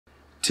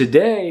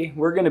Today,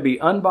 we're going to be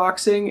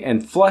unboxing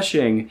and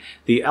flushing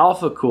the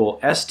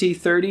Alphacool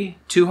ST30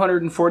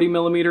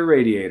 240mm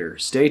radiator.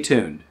 Stay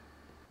tuned.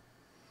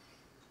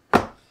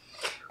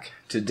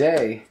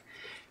 Today,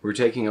 we're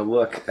taking a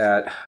look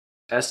at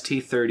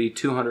ST30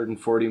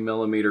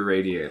 240mm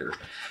radiator.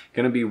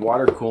 Going to be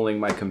water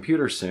cooling my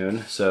computer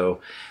soon, so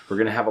we're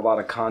going to have a lot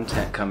of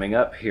content coming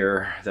up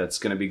here that's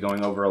going to be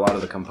going over a lot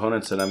of the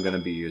components that I'm going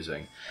to be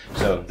using.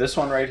 So this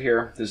one right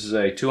here, this is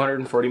a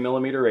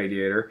 240mm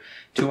radiator.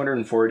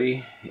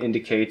 240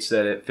 indicates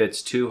that it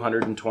fits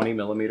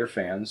 220mm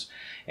fans,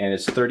 and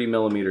it's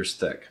 30mm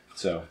thick.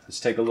 So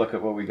let's take a look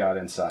at what we got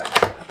inside.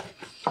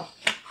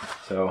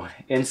 So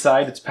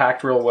inside it's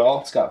packed real well.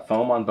 It's got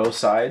foam on both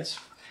sides.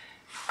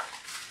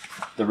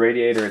 The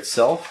radiator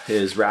itself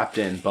is wrapped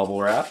in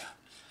bubble wrap.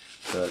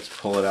 So let's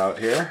pull it out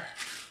here.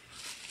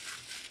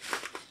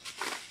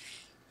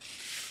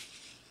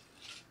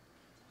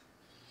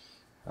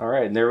 All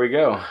right, and there we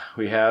go.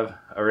 We have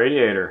a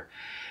radiator.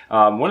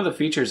 One of the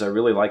features I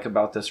really like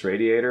about this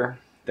radiator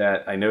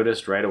that I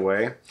noticed right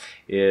away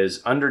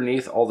is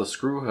underneath all the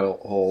screw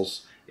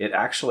holes, it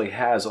actually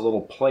has a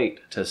little plate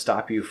to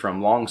stop you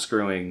from long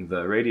screwing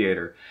the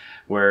radiator,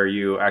 where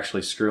you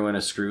actually screw in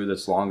a screw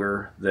that's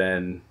longer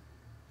than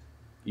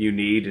you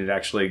need, and it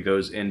actually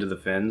goes into the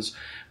fins.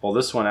 Well,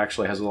 this one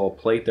actually has a little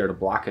plate there to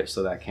block it,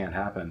 so that can't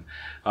happen.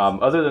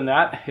 Other than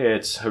that,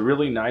 it's a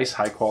really nice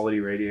high quality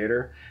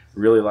radiator.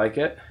 Really like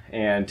it,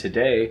 and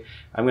today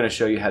I'm going to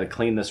show you how to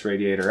clean this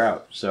radiator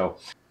out. So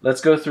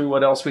let's go through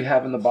what else we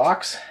have in the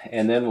box,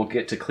 and then we'll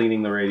get to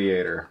cleaning the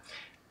radiator.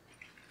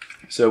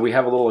 So we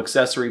have a little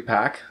accessory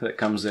pack that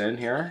comes in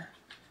here.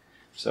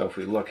 So if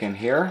we look in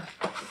here,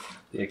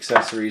 the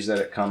accessories that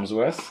it comes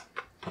with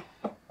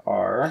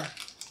are,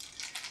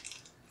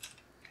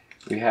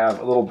 we have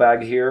a little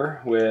bag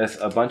here with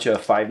a bunch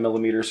of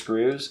 5mm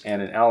screws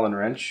and an Allen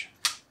wrench.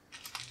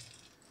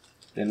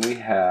 Then we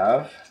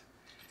have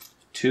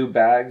 2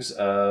 bags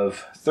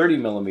of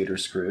 30mm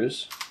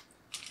screws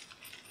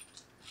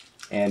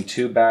and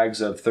 2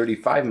 bags of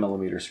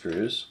 35mm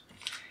screws.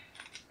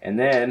 And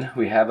then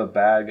we have a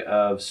bag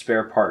of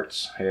spare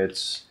parts.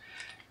 It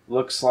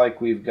looks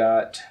like we've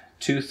got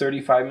 2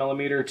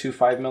 35mm, 2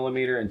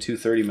 5mm, and 2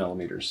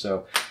 30mm.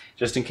 So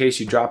just in case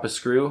you drop a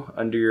screw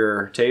under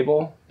your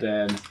table,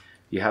 then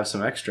you have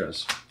some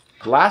extras.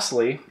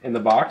 Lastly, in the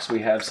box, we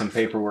have some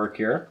paperwork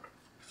here.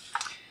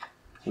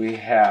 We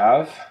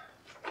have,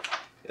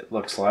 it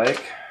looks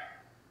like,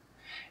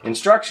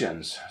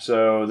 instructions.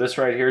 So this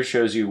right here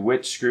shows you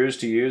which screws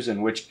to use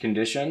in which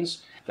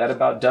conditions. That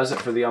about does it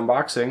for the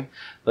unboxing.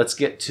 Let's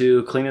get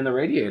to cleaning the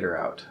radiator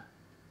out.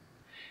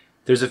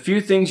 There's a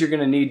few things you're going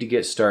to need to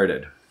get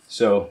started.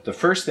 So the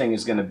first thing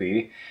is going to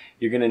be,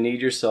 you're going to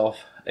need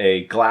yourself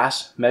a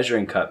glass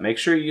measuring cup. Make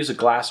sure you use a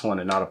glass one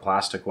and not a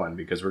plastic one,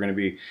 because we're going to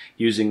be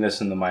using this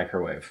in the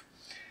microwave.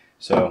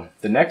 So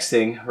the next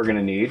thing we're going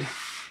to need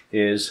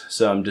is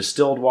some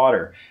distilled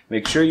water.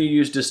 Make sure you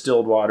use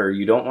distilled water.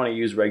 You don't want to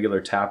use regular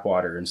tap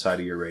water inside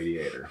of your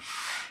radiator.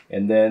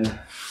 And then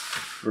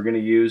we're going to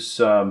use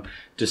some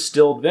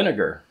distilled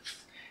vinegar.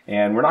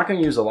 And we're not going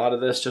to use a lot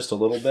of this, just a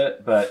little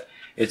bit, but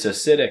it's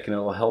acidic and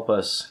it'll help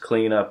us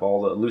clean up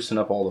loosen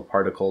up all the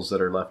particles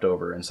that are left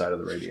over inside of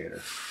the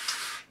radiator.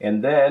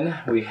 And then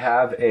we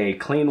have a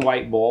clean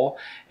white bowl,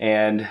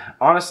 and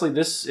honestly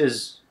this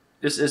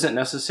isn't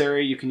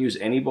necessary. You can use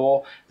any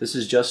bowl. This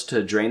is just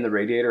to drain the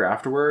radiator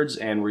afterwards,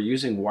 and we're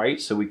using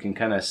white so we can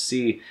kind of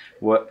see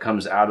what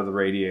comes out of the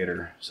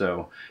radiator.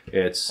 So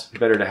it's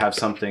better to have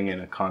something in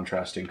a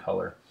contrasting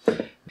color.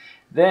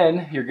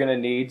 Then you're going to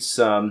need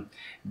some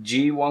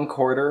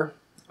G1/4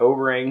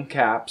 O-ring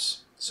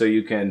caps so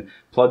you can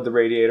plug the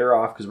radiator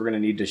off, because we're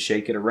going to need to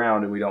shake it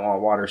around and we don't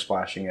want water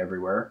splashing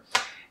everywhere.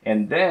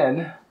 And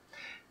then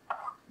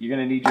you're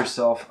going to need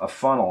yourself a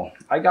funnel.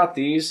 I got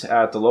these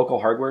at the local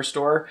hardware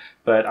store,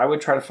 but I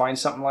would try to find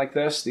something like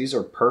this. These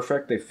are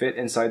perfect. They fit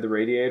inside the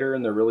radiator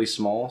and they're really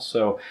small.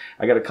 So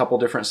I got a couple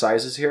different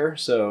sizes here,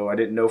 so I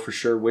didn't know for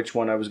sure which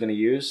one I was going to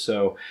use.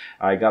 So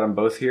I got them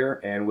both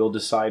here, and we'll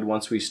decide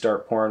once we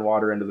start pouring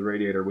water into the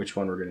radiator which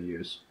one we're going to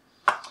use.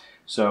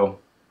 So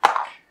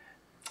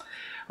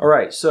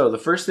alright, so the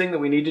first thing that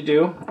we need to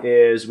do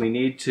is we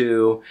need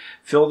to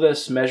fill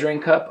this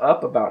measuring cup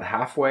up about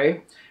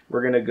halfway.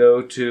 We're going to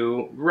go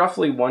to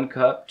roughly 1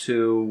 cup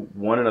to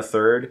 1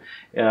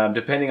 1/3,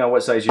 depending on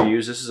what size you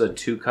use. This is a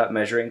 2-cup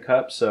measuring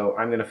cup, so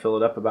I'm going to fill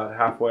it up about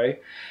halfway.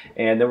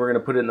 And then we're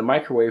going to put it in the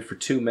microwave for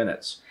 2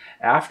 minutes.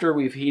 After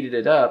we've heated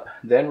it up,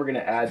 then we're going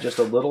to add just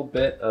a little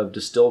bit of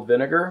distilled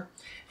vinegar,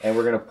 and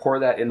we're going to pour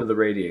that into the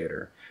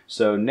radiator.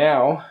 So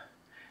now,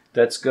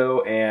 let's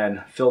go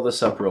and fill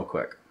this up real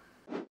quick.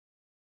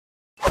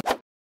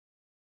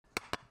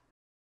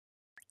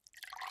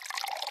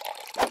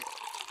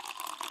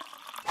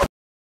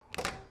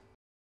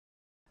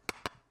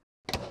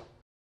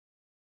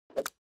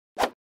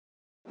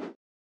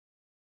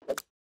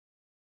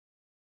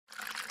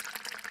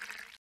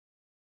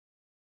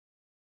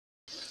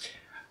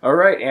 All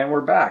right, and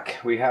we're back.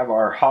 We have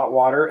our hot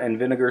water and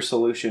vinegar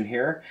solution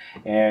here,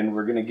 and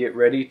we're going to get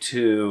ready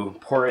to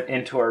pour it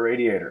into our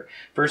radiator.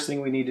 First thing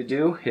we need to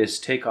do is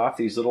take off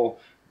these little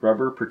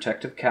rubber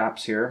protective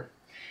caps here,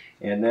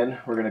 and then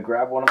we're going to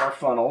grab one of our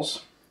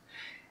funnels,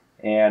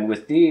 and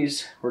with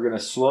these we're going to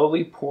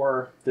slowly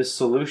pour this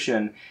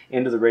solution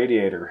into the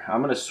radiator.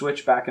 I'm going to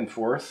switch back and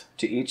forth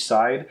to each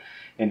side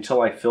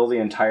until I fill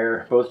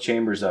both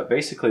chambers up.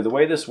 Basically, the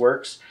way this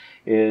works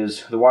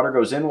is the water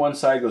goes in one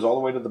side, goes all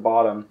the way to the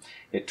bottom,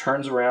 it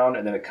turns around,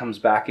 and then it comes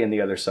back in the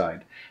other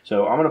side.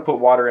 So I'm going to put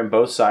water in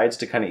both sides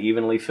to kind of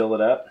evenly fill it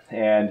up.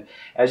 And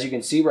as you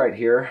can see right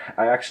here,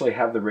 I actually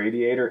have the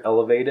radiator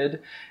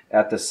elevated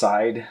at the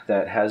side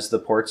that has the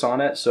ports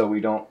on it so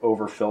we don't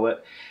overfill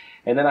it.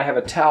 And then I have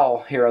a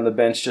towel here on the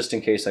bench just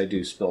in case I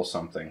do spill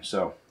something.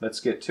 So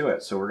let's get to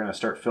it. So we're going to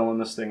start filling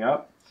this thing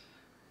up.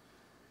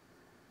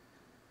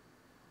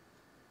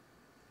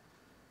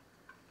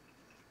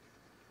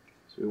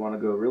 So we want to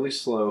go really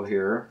slow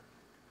here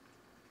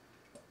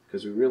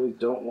because we really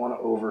don't want to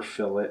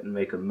overfill it and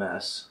make a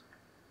mess.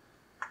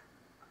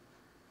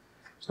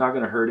 It's not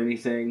going to hurt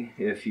anything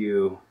if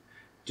you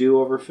do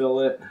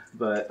overfill it,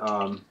 but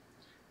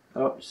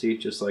oh, see,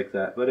 just like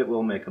that. But it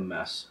will make a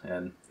mess,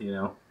 and you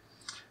know,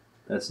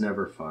 that's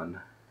never fun.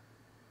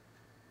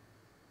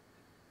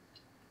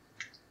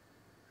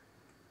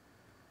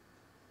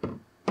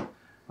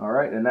 All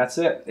right, and that's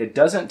it. It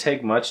doesn't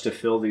take much to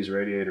fill these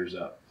radiators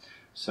up.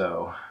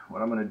 So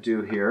what I'm going to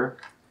do here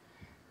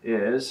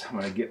is I'm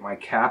going to get my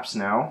caps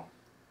now,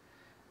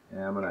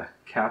 and I'm going to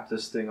cap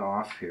this thing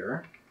off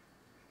here.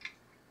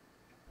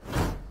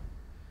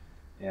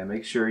 And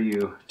make sure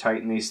you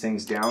tighten these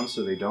things down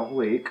so they don't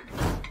leak.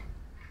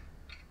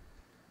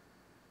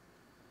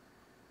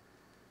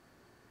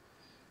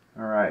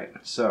 All right,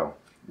 so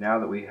now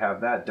that we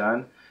have that done,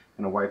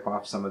 I'm going to wipe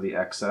off some of the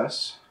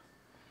excess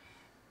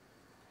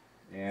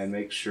and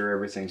make sure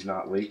everything's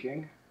not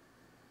leaking.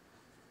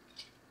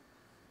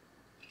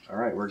 All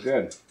right, we're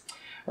good.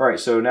 All right,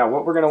 so now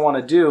what we're going to want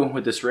to do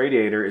with this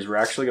radiator is we're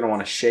actually going to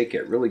want to shake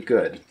it really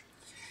good.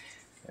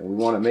 And we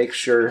want to make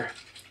sure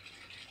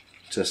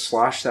to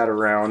slosh that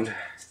around.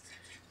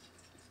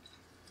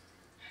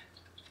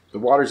 The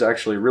water's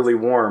actually really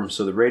warm,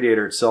 so the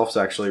radiator itself is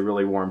actually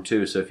really warm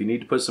too. So if you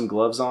need to put some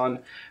gloves on,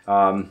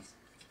 I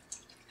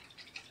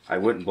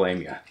wouldn't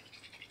blame you.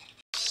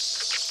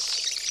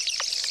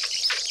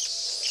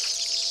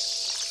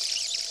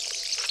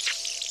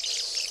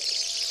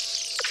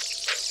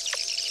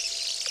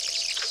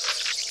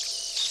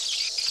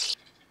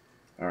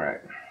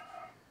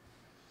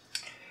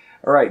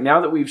 All right, now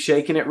that we've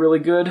shaken it really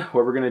good,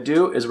 what we're going to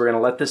do is we're going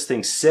to let this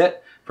thing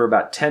sit for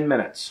about 10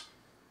 minutes.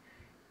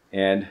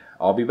 And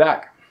I'll be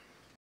back.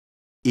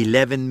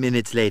 11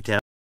 minutes later.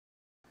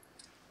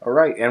 All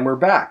right, and we're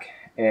back.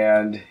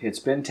 And it's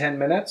been 10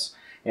 minutes.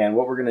 And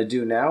what we're going to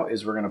do now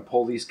is we're going to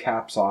pull these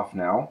caps off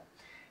now.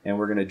 And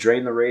we're going to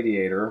drain the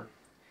radiator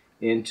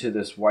into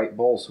this white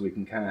bowl so we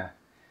can kind of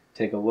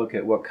take a look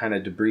at what kind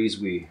of debris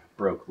we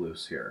broke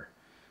loose here.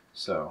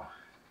 So,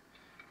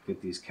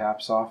 get these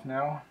caps off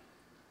now.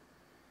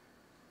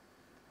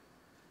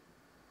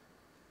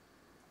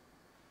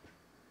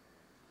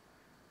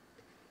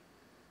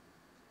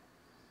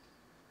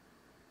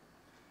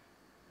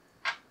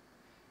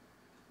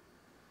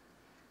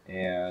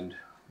 And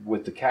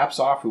with the caps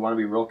off, we want to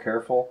be real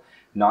careful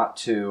not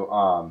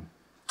to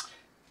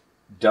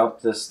dump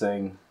this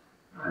thing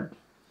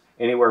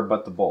anywhere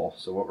but the bowl.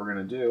 So what we're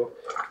going to do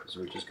is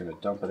we're just going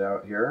to dump it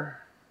out here.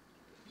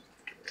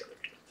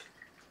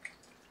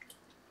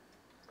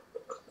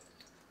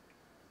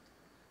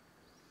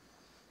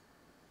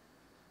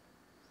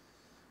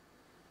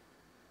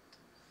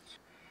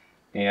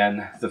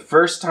 And the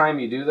first time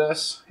you do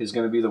this is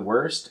going to be the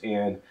worst,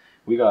 and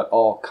we got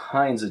all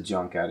kinds of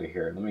junk out of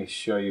here. Let me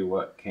show you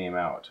what came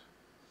out.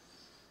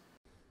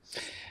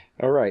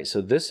 All right, so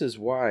this is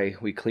why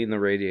we clean the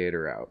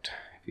radiator out.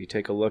 If you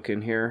take a look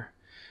in here,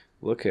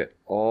 look at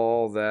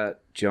all that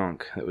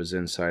junk that was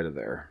inside of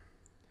there.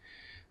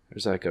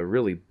 There's like a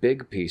really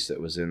big piece that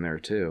was in there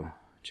too.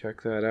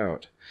 Check that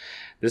out.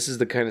 This is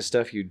the kind of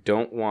stuff you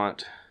don't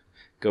want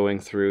going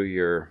through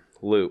your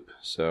loop.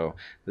 So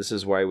this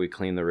is why we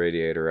clean the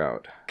radiator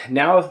out.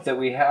 Now that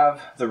we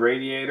have the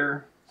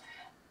radiator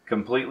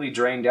completely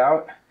drained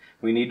out,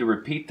 we need to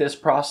repeat this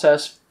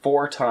process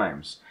 4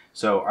 times.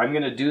 So I'm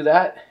going to do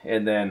that,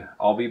 and then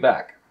I'll be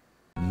back.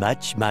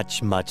 Much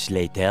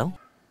later.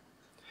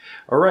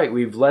 All right,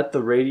 we've let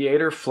the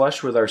radiator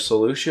flush with our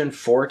solution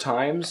 4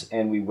 times,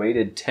 and we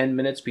waited 10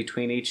 minutes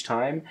between each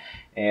time,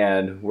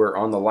 and we're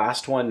on the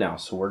last one now.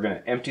 So we're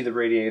going to empty the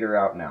radiator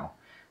out now.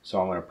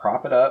 So I'm going to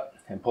prop it up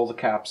and pull the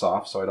caps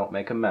off so I don't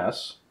make a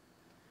mess.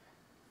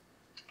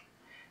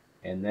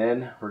 And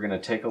then we're going to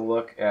take a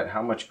look at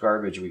how much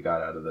garbage we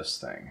got out of this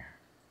thing.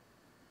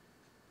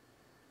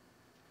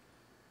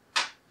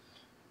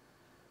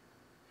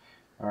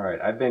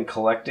 Alright, I've been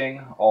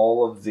collecting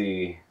all of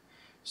the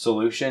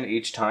solution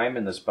each time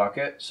in this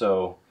bucket,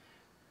 so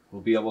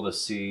we'll be able to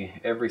see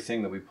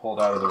everything that we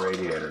pulled out of the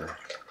radiator.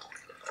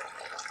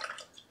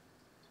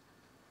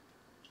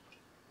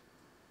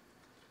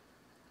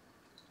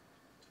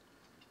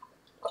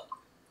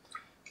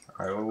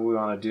 All right, what we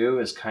want to do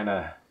is kind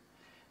of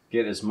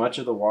get as much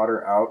of the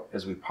water out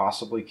as we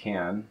possibly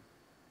can.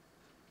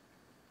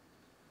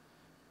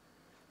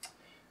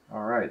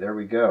 All right, there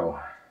we go.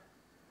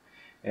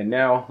 And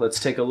now let's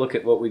take a look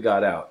at what we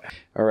got out.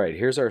 All right,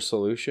 here's our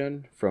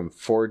solution from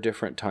 4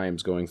 different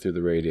times going through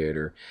the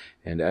radiator.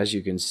 And as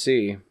you can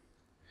see,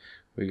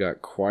 we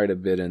got quite a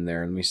bit in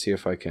there. Let me see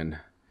if I can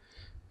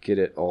get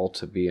it all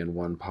to be in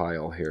one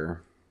pile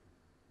here.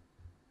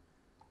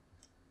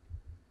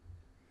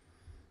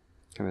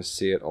 Kind of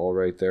see it all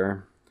right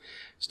there.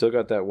 Still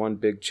got that one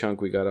big chunk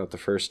we got out the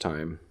first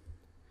time.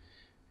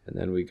 And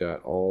then we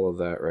got all of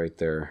that right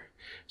there.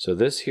 So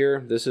this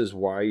is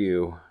why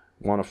you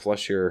want to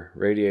flush your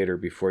radiator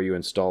before you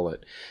install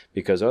it,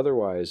 because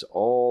otherwise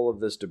all of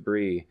this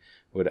debris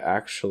would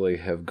actually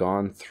have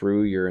gone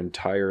through your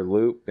entire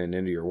loop and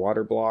into your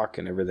water block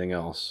and everything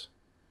else.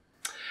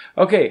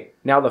 Okay,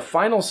 now the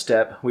final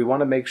step, we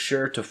want to make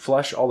sure to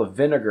flush all the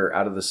vinegar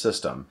out of the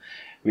system.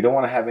 We don't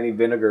want to have any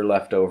vinegar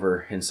left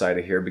over inside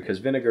of here because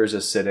vinegar is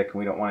acidic and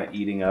we don't want it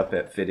eating up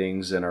at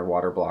fittings and our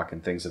water block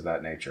and things of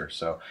that nature.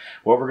 So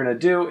what we're going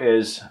to do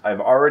is I've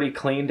already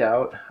cleaned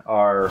out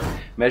our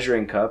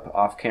measuring cup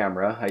off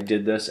camera. I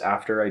did this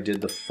after I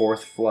did the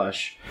 4th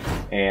flush,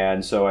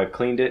 and so I've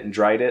cleaned it and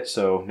dried it.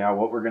 So now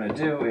what we're going to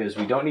do is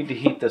we don't need to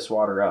heat this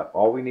water up.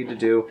 All we need to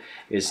do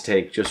is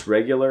take just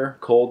regular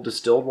cold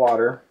distilled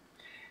water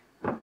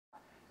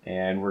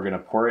and we're going to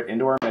pour it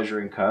into our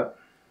measuring cup.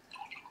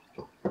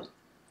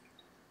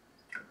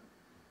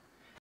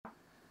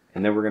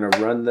 And then we're going to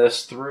run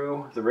this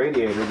through the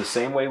radiator the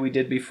same way we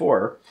did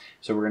before.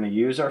 So we're going to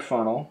use our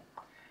funnel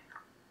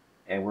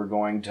and we're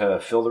going to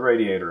fill the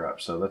radiator up.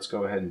 So let's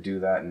go ahead and do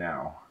that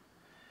now.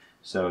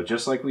 So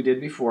just like we did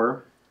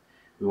before,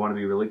 we want to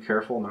be really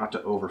careful not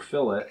to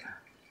overfill it.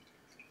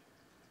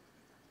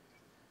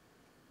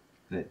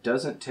 And it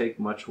doesn't take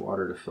much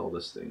water to fill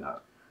this thing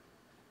up.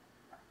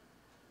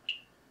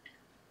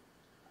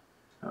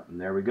 Oh,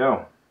 and there we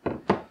go.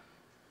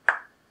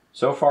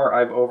 So far,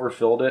 I've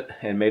overfilled it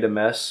and made a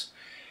mess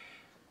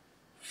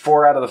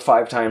 4 out of the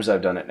 5 times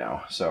I've done it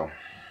now. So,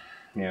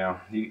 you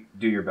know, you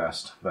do your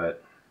best,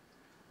 but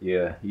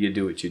yeah, you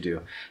do what you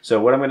do. So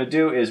what I'm going to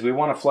do is we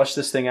want to flush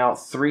this thing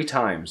out 3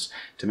 times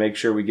to make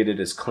sure we get it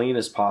as clean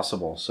as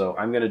possible. So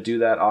I'm going to do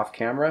that off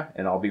camera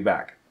and I'll be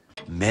back.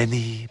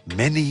 Many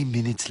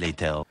minutes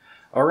later.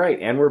 All right,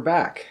 and we're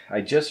back.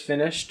 I just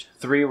finished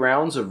 3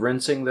 rounds of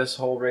rinsing this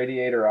whole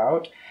radiator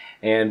out,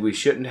 and we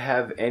shouldn't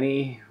have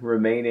any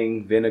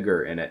remaining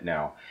vinegar in it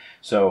now.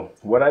 So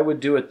what I would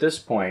do at this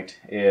point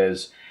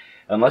is,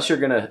 unless you're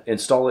going to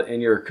install it in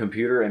your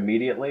computer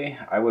immediately,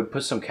 I would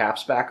put some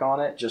caps back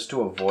on it just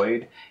to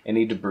avoid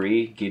any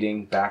debris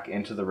getting back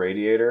into the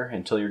radiator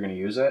until you're going to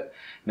use it.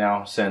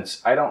 Now,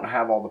 since I don't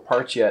have all the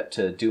parts yet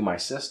to do my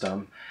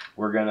system,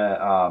 we're going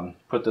to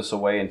put this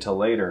away until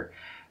later.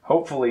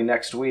 Hopefully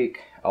next week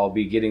I'll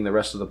be getting the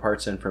rest of the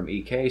parts in from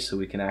EK so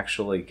we can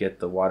actually get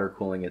the water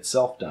cooling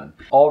itself done.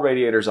 All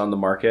radiators on the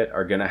market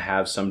are going to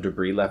have some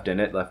debris left in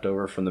it, left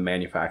over from the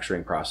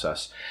manufacturing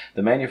process.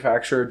 The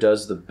manufacturer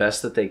does the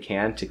best that they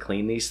can to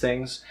clean these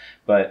things,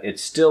 but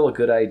it's still a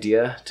good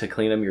idea to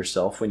clean them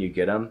yourself when you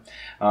get them.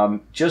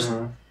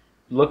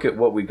 Look at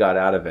what we got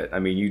out of it. I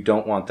mean, you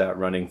don't want that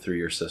running through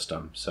your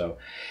system. So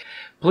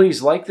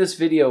please like this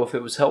video if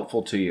it was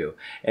helpful to you.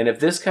 And if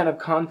this kind of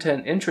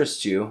content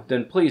interests you,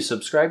 then please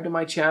subscribe to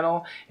my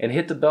channel and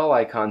hit the bell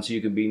icon so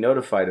you can be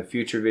notified of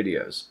future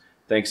videos.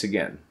 Thanks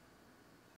again.